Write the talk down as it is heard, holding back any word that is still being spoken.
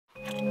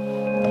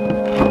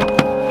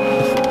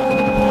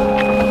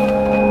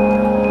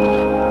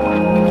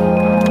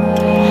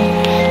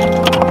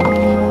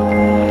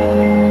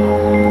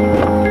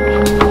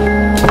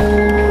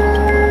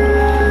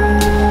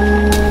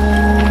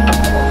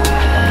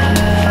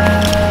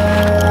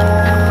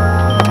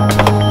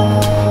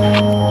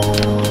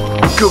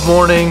Good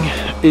morning.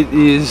 It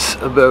is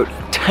about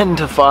 10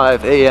 to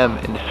 5 a.m.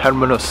 in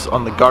Hermanus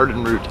on the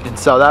garden route in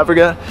South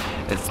Africa.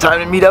 It's time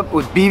to meet up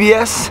with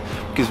BvS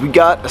because we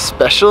got a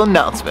special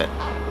announcement.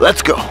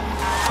 Let's go.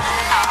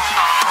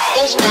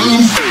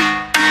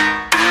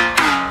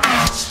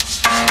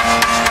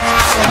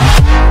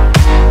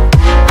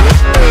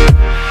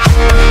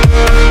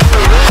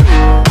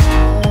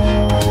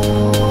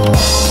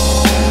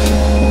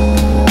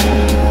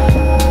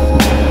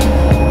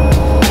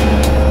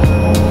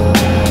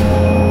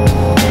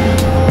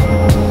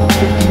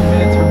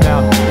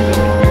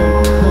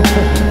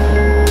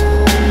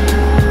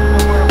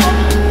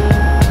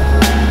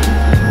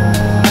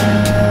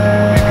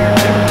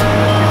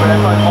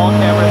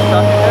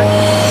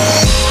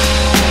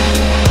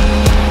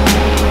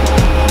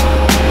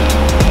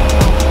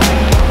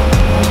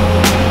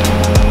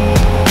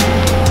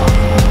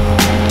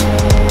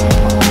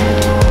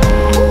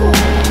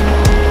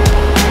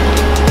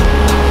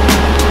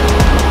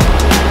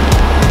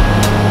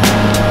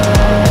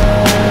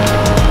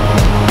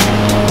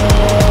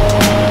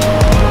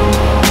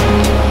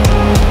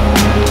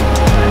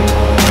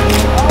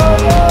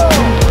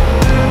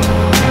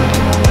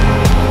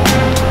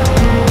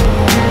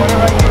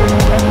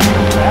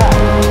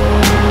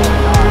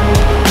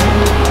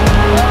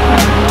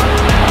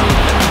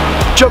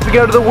 Jumping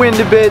out of the wind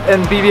a bit,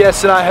 and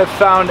BvS and I have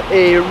found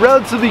a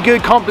relatively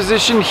good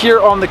composition here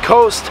on the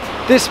coast.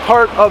 This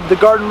part of the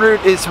garden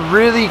route is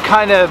really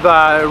kind of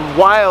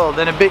wild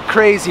and a bit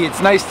crazy.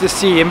 It's nice to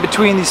see in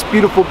between these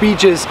beautiful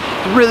beaches,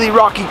 really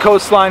rocky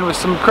coastline with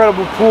some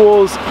incredible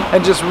pools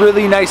and just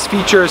really nice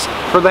features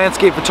for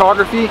landscape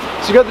photography.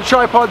 So you got the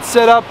tripod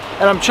set up,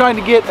 and I'm trying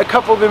to get a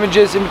couple of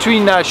images in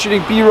between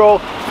shooting B-roll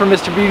for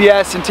Mr.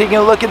 BvS and taking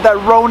a look at that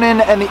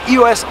Ronin and the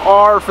EOS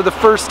R for the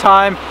first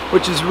time,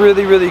 which is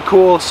really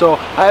cool. So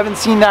I haven't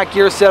seen that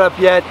gear setup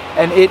yet,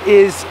 and it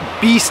is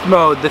beast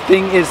mode. The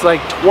thing is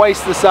like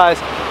twice the size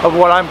of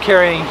what I'm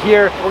carrying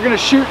here. We're gonna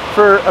shoot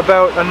for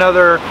about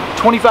another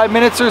 25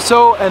 minutes or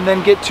so and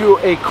then get to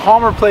a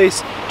calmer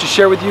place to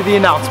share with you the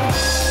announcement.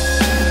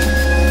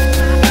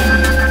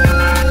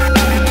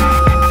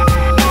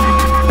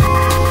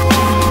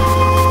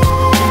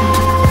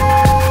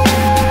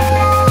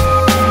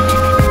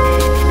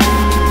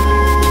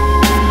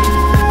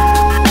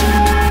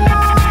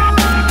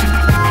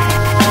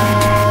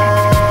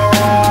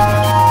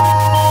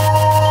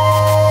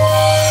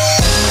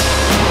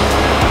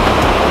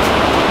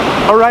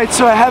 Alright,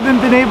 so I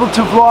haven't been able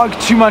to vlog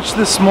too much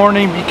this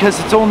morning because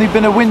it's only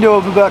been a window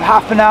of about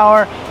half an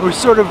hour. We're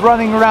sort of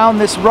running around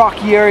this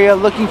rocky area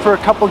looking for a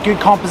couple good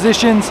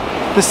compositions.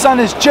 The sun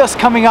is just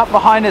coming up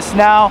behind us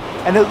now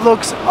and it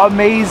looks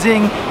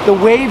amazing. The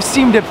waves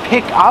seem to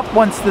pick up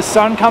once the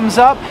sun comes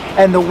up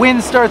and the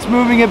wind starts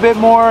moving a bit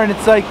more, and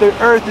it's like the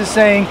earth is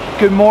saying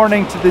good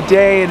morning to the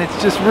day, and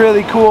it's just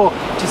really cool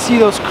to see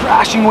those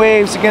crashing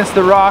waves against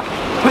the rock.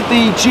 Put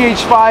the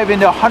GH5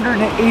 into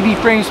 180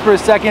 frames per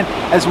second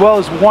as well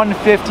as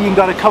 150 and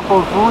got a couple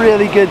of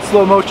really good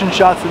slow motion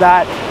shots of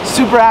that.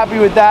 Super happy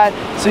with that.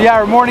 So yeah,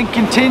 our morning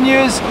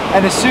continues,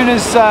 and as soon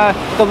as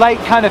the light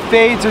kind of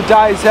fades or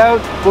dies out,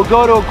 we'll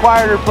go to a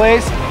quieter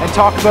place and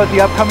talk about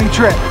the upcoming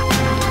trip.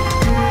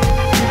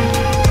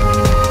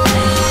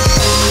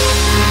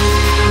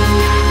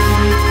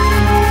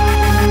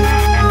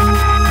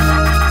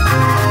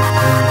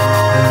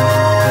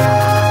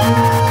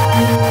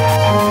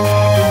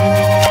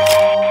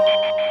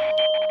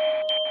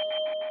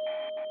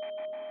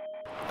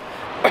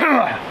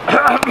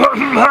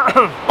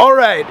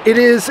 Alright, it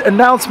is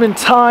announcement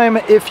time.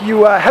 If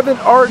you haven't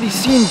already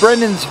seen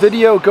Brendan's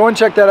video, go and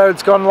check that out.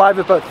 It's gone live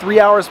about 3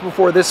 hours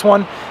before this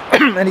one,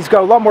 and he's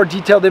got a lot more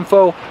detailed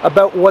info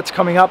about what's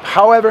coming up.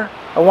 However,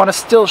 I want to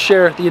still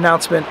share the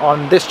announcement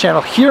on this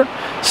channel here.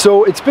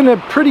 So it's been a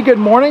pretty good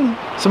morning,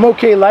 some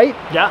okay light.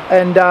 Yeah.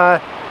 And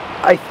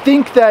I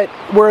think that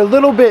we're a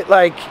little bit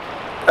like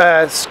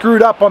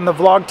screwed up on the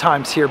vlog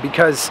times here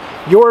because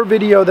your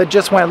video that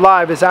just went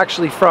live is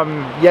actually from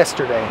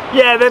yesterday.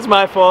 Yeah, that's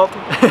my fault.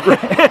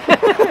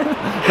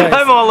 Nice.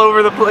 I'm all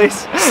over the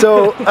place.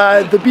 So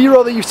the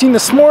B-roll that you've seen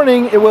this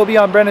morning, it will be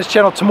on Brendan's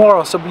channel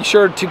tomorrow, so be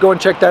sure to go and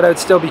check that out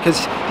still,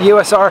 because the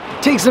EOS R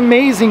takes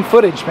amazing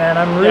footage, man.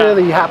 I'm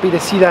really happy to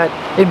see that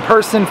in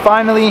person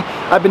finally.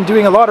 I've been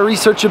doing a lot of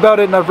research about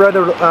it, and I've read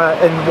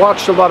and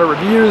watched a lot of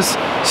reviews,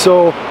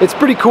 so it's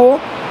pretty cool.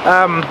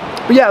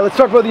 But yeah, let's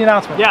talk about the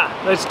announcement. Yeah,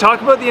 let's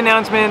talk about the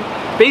announcement.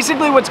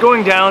 Basically what's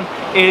going down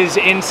is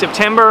in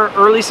September,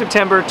 early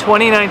September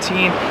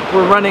 2019,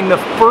 we're running the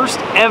first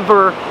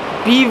ever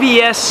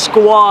BvS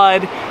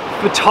Squad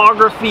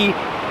photography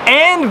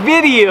and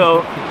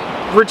video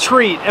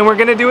retreat. And we're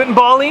gonna do it in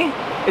Bali.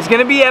 It's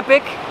gonna be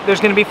epic. There's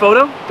gonna be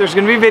photo, there's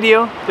gonna be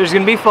video, there's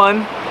gonna be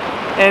fun.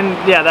 And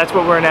yeah, that's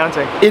what we're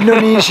announcing.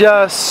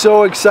 Indonesia,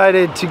 so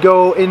excited to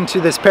go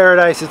into this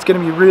paradise. It's going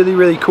to be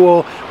really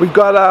cool. We've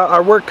got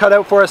our work cut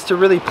out for us to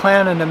really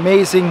plan an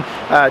amazing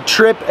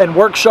trip and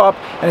workshop,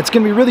 and it's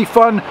going to be really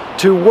fun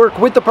to work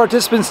with the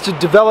participants to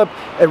develop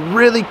a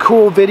really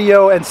cool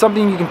video and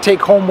something you can take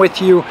home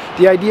with you.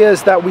 The idea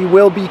is that we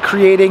will be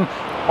creating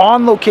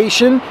on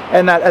location,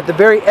 and that at the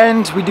very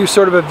end we do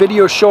sort of a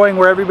video showing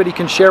where everybody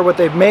can share what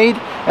they've made,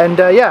 and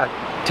yeah,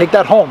 take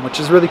that home, which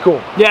is really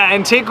cool. Yeah,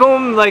 and take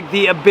home like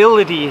the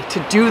ability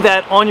to do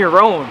that on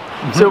your own.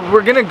 So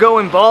we're gonna go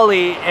in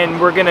Bali and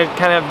we're gonna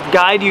kind of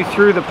guide you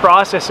through the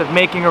process of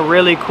making a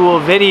really cool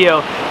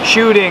video,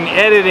 shooting,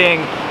 editing,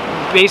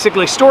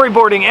 basically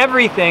storyboarding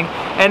everything,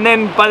 and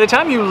then by the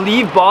time you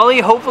leave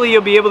Bali, hopefully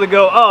you'll be able to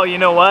go, oh, you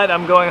know what,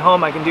 I'm going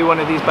home, I can do one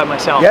of these by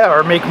myself. Yeah,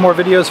 or make more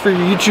videos for your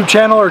YouTube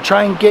channel, or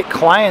try and get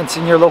clients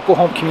in your local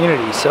home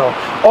community. So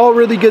all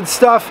really good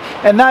stuff,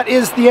 and that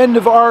is the end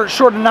of our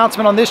short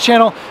announcement on this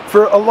channel.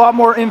 For a lot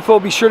more info,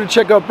 be sure to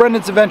check out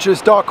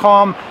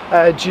brendansadventures.com.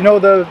 Do you know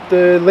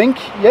the link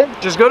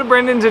yet? Just go to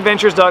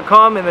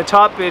brendansadventures.com, and the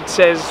top it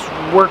says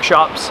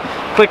workshops.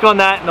 Click on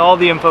that and all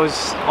the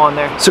info's on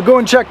there. So go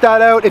and check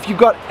that out. If you've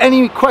got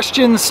any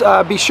questions,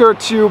 be sure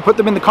to put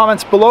them in the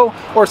comments below,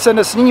 or send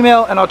us an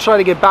email and I'll try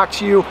to get back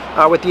to you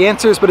with the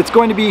answers. But it's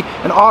going to be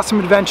an awesome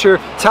adventure.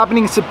 It's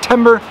happening in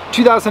September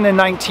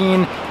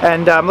 2019,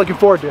 and I'm looking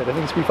forward to it. I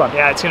think it's gonna be fun.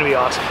 Yeah, it's gonna be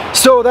awesome.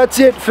 So that's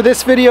it for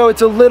this video.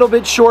 It's a little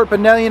bit short,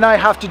 but Nelly and I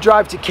have to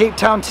drive to Cape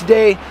Town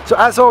today. So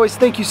as always,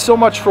 thank you so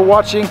much for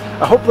watching.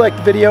 I hope you liked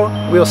the video.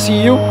 We'll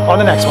see you on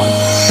the next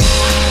one.